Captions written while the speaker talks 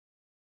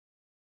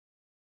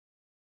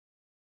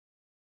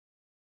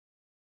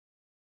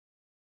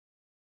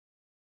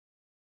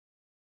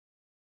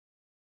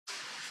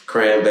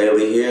Crandell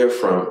Bailey here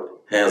from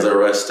Handz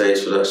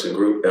Stage Production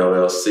Group,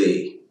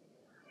 LLC.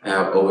 I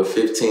have over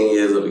 15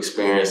 years of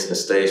experience in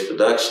stage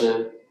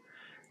production,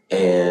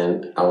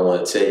 and I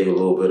want to tell you a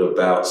little bit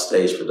about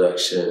stage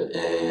production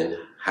and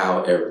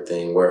how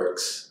everything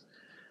works.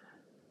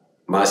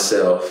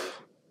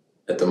 Myself,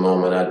 at the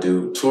moment, I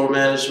do tour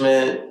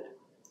management,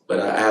 but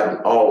I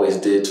haven't always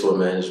did tour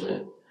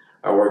management.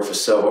 I work for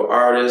several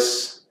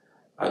artists.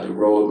 I do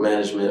road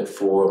management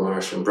for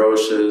Martian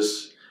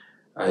Brochures.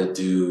 I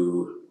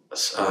do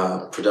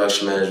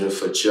production management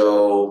for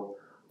Joe.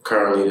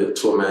 Currently the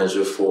tour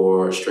manager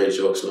for Straight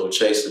Jokes No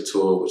Chaser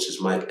Tour, which is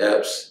Mike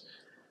Epps,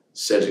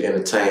 Cedric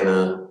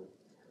Entertainer,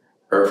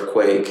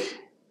 Earthquake,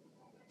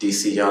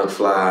 DC Young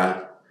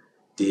Fly,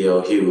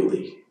 D.L.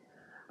 Hughley.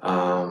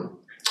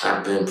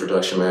 I've been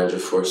production manager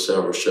for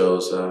several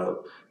shows,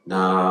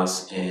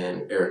 Nas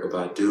and Erykah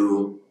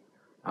Badu.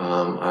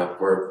 I've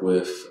worked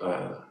with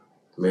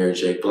Mary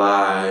J.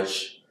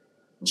 Blige,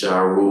 Ja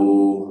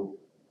Rule,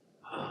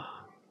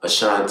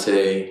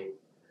 Ashanti,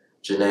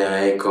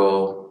 Janae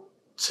Aiko,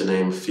 to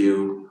name a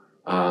few,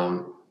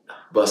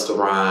 Busta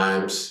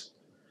Rhymes,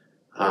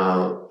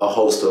 a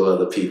host of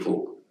other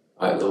people.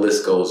 The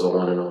list goes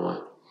on and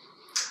on.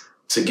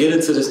 To get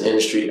into this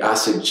industry, I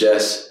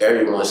suggest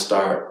everyone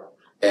start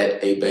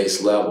at a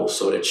base level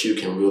so that you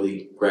can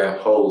really grab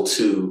hold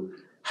to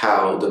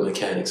how the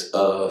mechanics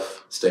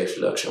of stage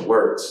production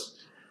works.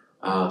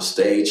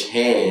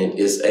 Stagehand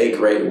is a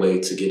great way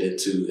to get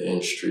into the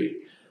industry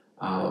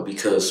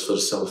because for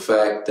the simple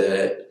fact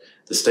that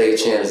the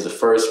stagehand is the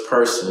first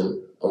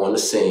person on the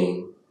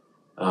scene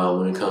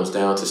when it comes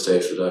down to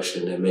stage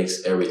production that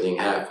makes everything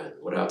happen.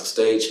 Without the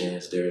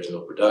stagehands, there is no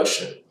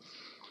production.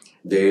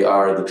 They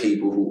are the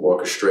people who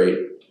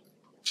orchestrate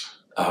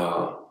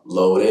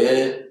load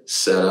in,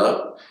 set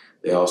up.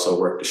 They also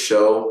work the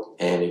show,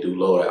 and they do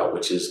load out,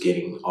 which is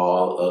getting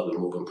all of the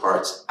moving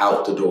parts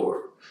out the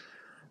door.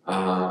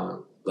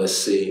 Let's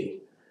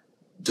see.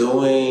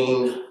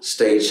 Doing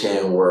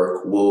stagehand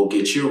work will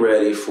get you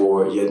ready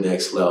for your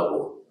next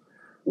level,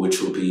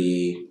 which will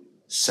be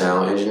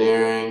sound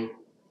engineering.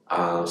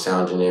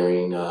 Sound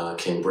engineering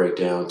can break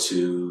down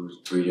to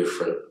 3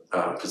 different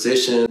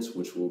positions,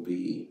 which will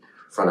be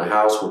front of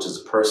house, which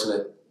is the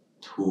person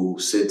who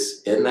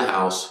sits in the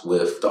house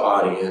with the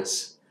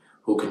audience,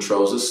 who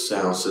controls the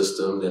sound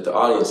system that the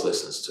audience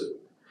listens to.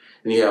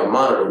 And you have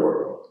monitor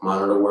world.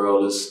 Monitor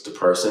world is the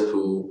person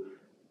who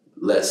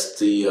lets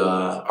the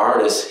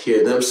artists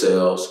hear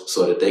themselves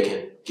so that they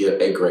can give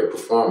a great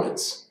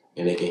performance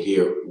and they can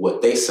hear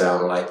what they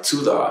sound like to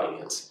the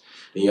audience.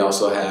 Then you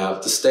also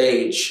have the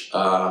stage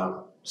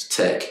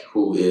tech,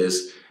 who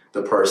is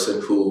the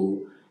person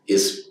who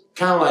is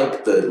kind of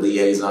like the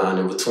liaison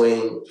in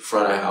between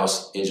front of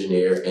house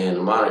engineer and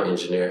the monitor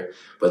engineer,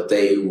 but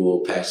they will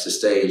patch the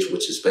stage,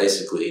 which is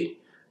basically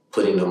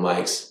putting the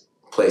mics,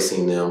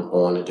 placing them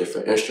on the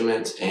different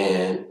instruments,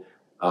 and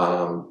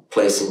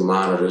placing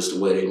monitors the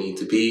way they need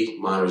to be.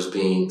 Monitors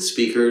being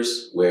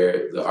speakers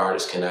where the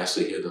artists can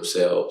actually hear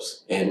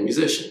themselves and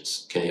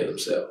musicians can hear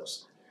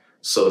themselves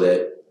so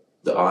that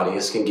the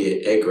audience can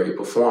get a great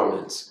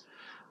performance.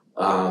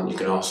 You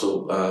can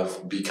also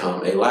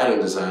become a lighting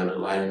designer. A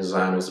lighting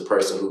designer is the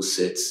person who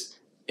sits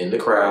in the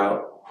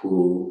crowd,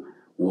 who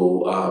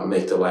will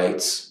make the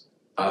lights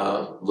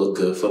look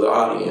good for the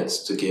audience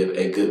to give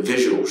a good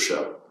visual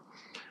show.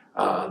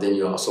 Then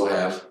you also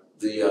have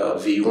the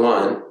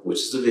V1, which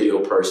is the video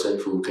person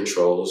who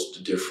controls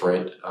the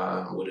different,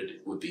 what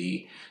it would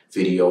be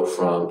video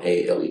from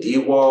a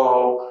LED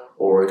wall,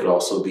 or it could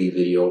also be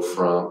video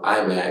from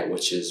iMac,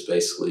 which is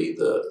basically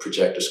the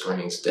projector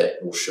screens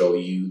that will show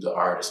you the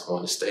artist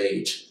on the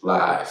stage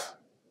live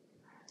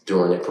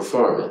during their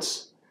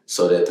performance,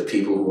 so that the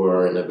people who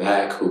are in the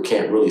back who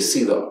can't really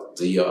see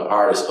the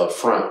artist up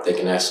front, they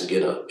can actually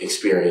get an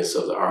experience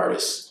of the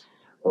artist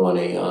on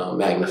a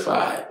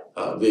magnified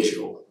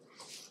visual.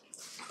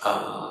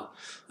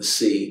 Let's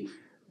see,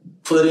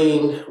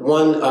 putting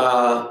one,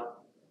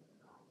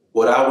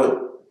 what I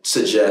would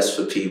suggest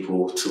for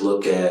people to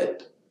look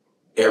at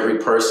every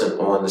person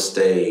on the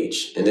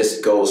stage, and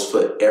this goes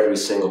for every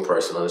single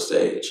person on the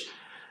stage.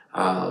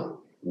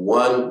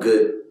 One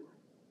good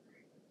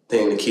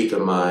thing to keep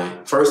in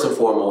mind, first and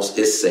foremost,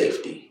 is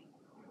safety.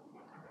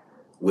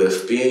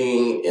 With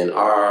being in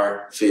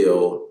our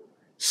field,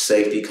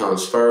 safety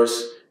comes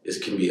first.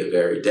 It can be a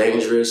very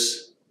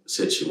dangerous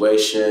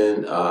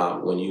situation.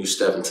 When you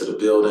step into the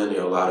building,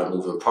 there are a lot of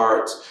moving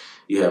parts.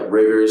 You have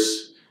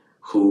riggers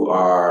who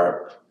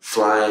are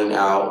flying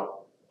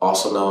out,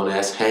 also known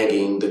as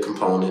hanging the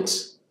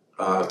components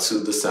to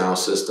the sound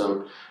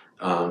system,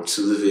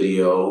 to the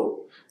video,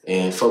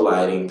 and for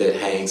lighting that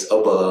hangs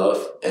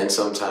above, and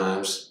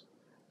sometimes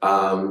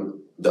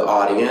the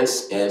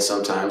audience, and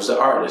sometimes the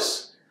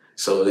artist.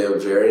 So they're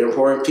very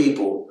important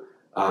people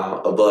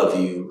above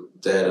you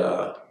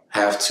that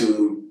have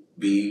to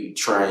be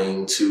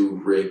trained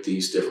to rig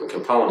these different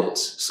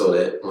components so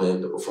that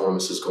when the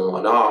performance is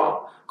going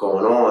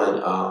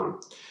on,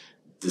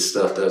 this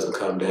stuff doesn't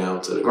come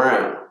down to the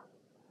ground.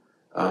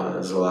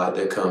 There's a lot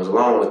that comes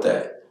along with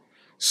that.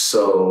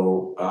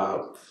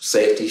 So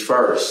safety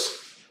first.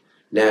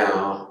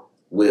 Now,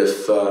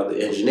 with the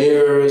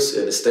engineers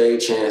and the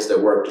stagehands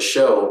that work the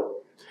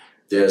show,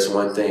 there's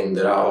one thing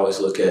that I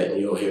always look at,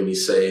 and you'll hear me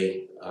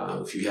say,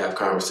 if you have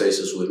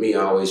conversations with me,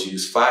 I always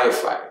use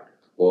firefight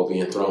or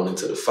being thrown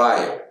into the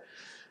fire.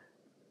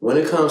 When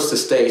it comes to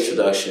stage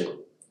production,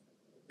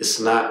 it's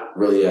not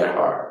really that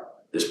hard.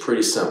 It's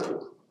pretty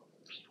simple.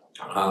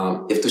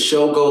 If the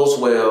show goes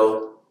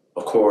well,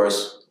 of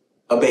course,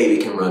 a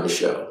baby can run the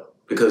show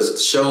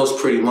because shows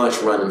pretty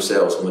much run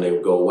themselves when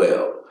they go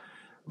well.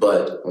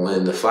 But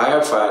when the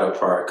firefighter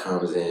part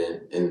comes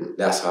in, and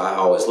that's how I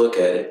always look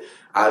at it,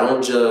 I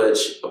don't judge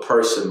a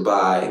person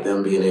by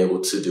them being able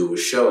to do a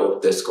show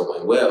that's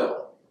going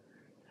well.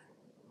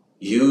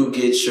 You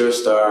get your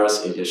stars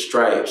and your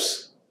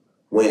stripes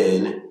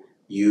when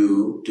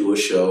you do a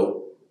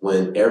show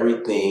when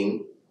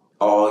everything,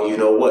 all you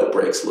know what,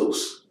 breaks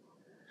loose.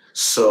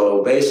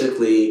 So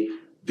basically,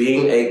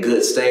 being a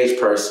good stage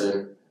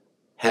person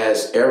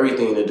has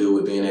everything to do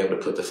with being able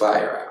to put the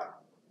fire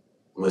out.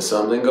 When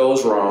something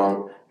goes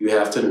wrong, you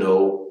have to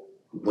know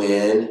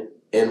when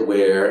and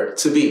where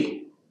to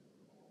be.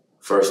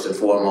 First and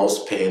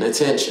foremost, paying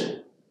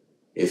attention.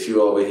 If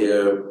you're over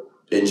here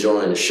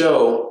enjoying the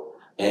show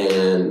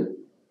and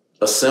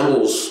a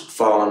cymbal's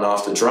falling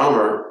off the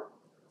drummer,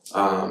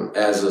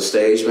 as a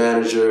stage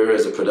manager,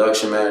 as a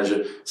production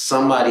manager,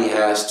 somebody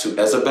has to,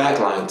 as a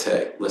backline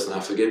tech, let's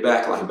not forget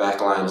backline.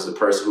 Backline is the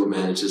person who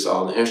manages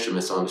all the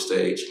instruments on the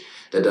stage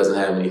that doesn't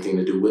have anything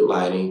to do with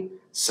lighting,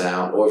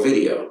 sound, or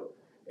video.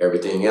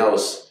 Everything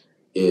else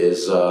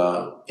is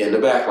in the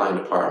backline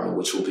department,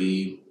 which will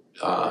be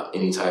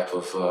any type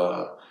of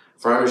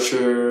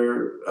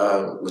furniture,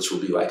 which will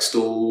be like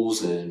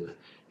stools and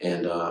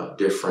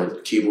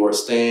different keyboard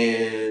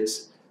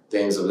stands,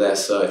 things of that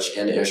such,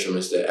 and the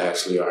instruments that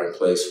actually are in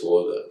place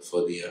for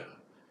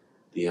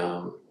the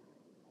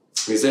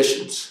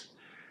musicians.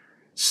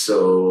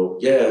 So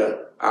yeah,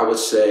 I would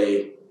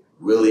say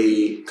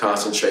really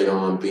concentrate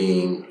on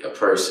being a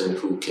person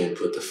who can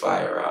put the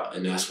fire out,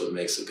 and that's what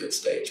makes a good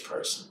stage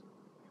person.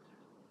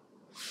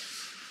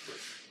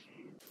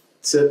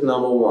 Tip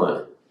number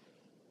one.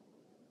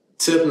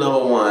 Tip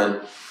number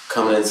one,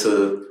 coming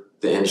into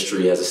the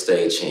industry as a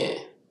stagehand,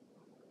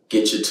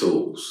 get your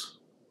tools.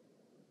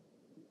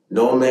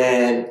 No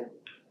man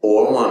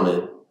or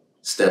woman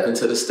stepping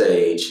to the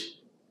stage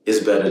is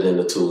better than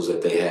the tools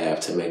that they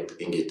have to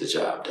make and get the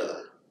job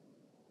done.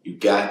 You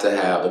got to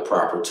have the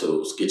proper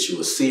tools. Get you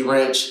a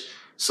C-wrench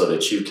so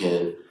that you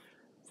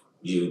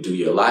do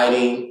your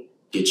lighting.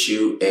 Get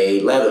you a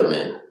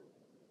Leatherman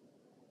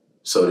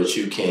so that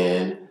you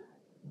can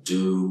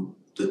do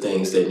the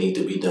things that need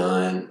to be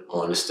done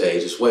on the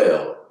stage as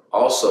well.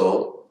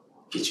 Also,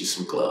 get you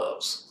some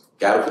gloves.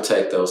 Got to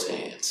protect those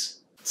hands.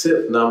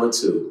 Tip number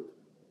two.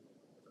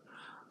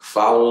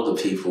 Follow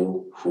the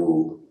people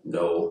who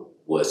know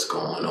what's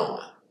going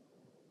on.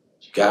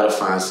 You gotta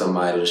find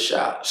somebody to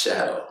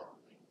shadow.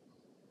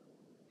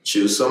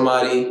 Choose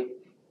somebody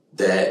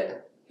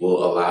that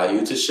will allow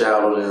you to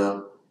shadow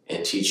them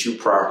and teach you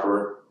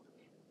proper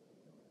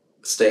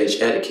stage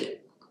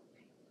etiquette.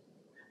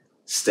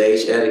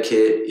 Stage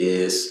etiquette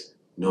is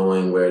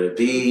knowing where to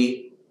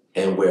be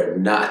and where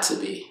not to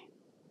be.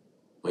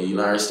 When you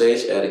learn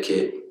stage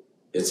etiquette,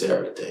 it's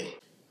everything.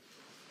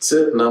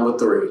 Tip number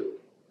three.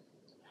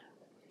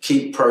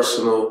 Keep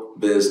personal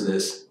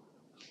business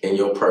in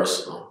your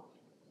personal.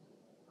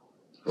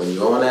 When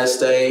you're on that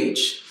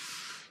stage,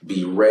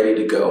 be ready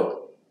to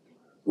go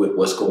with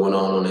what's going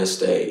on that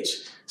stage.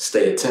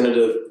 Stay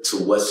attentive to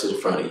what's in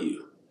front of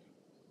you.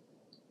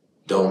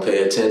 Don't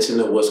pay attention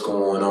to what's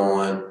going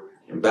on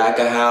in back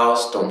of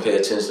house. Don't pay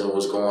attention to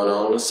what's going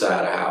on the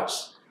side of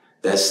house.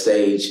 That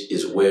stage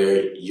is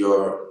where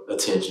your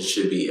attention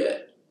should be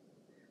at.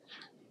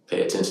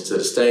 Pay attention to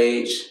the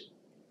stage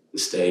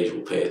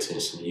will pay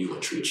attention to you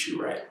and treat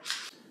you right.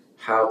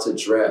 How to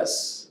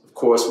dress. Of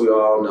course, we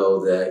all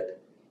know that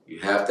you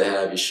have to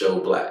have your show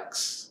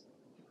blacks.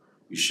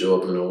 You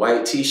show up in a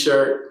white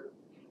t-shirt,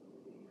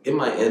 it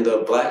might end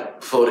up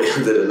black before the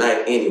end of the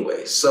night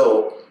anyway.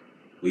 So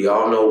we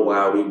all know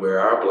why we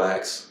wear our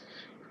blacks.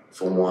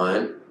 For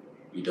one,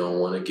 you don't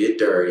want to get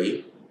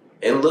dirty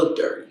and look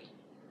dirty.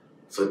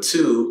 For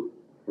two,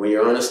 when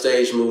you're on a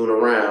stage moving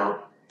around,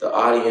 the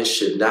audience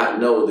should not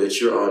know that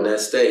you're on that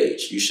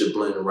stage. You should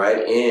blend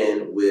right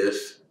in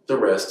with the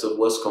rest of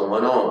what's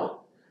going on.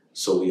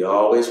 So we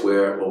always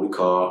wear what we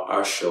call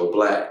our show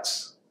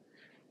blacks.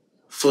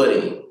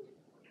 Footing.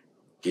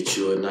 Get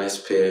you a nice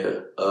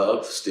pair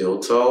of steel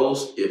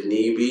toes if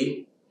need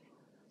be.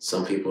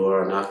 Some people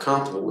are not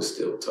comfortable with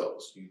steel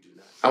toes. You do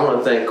not. I want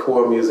to thank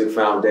C.O.R.E Music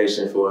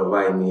Foundation for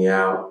inviting me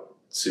out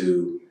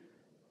to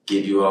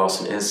give you all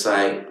some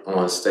insight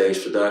on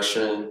stage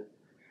production.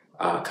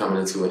 Coming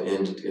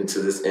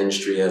into this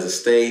industry as a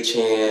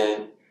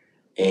stagehand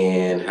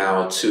and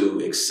how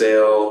to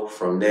excel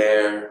from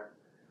there.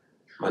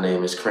 My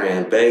name is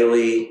Crandell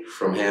Bailey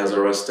from Handz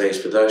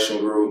Stage Production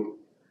Group.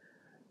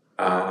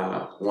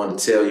 I want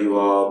to tell you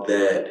all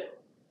that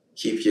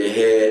keep your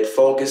head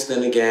focused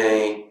in the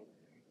game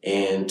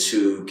and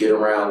to get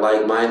around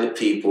like-minded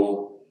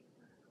people.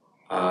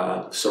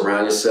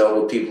 Surround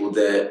yourself with people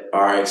that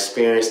are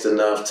experienced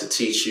enough to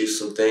teach you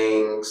some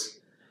things,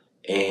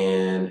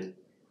 and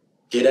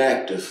get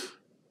active.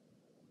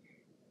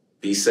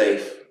 Be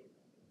safe.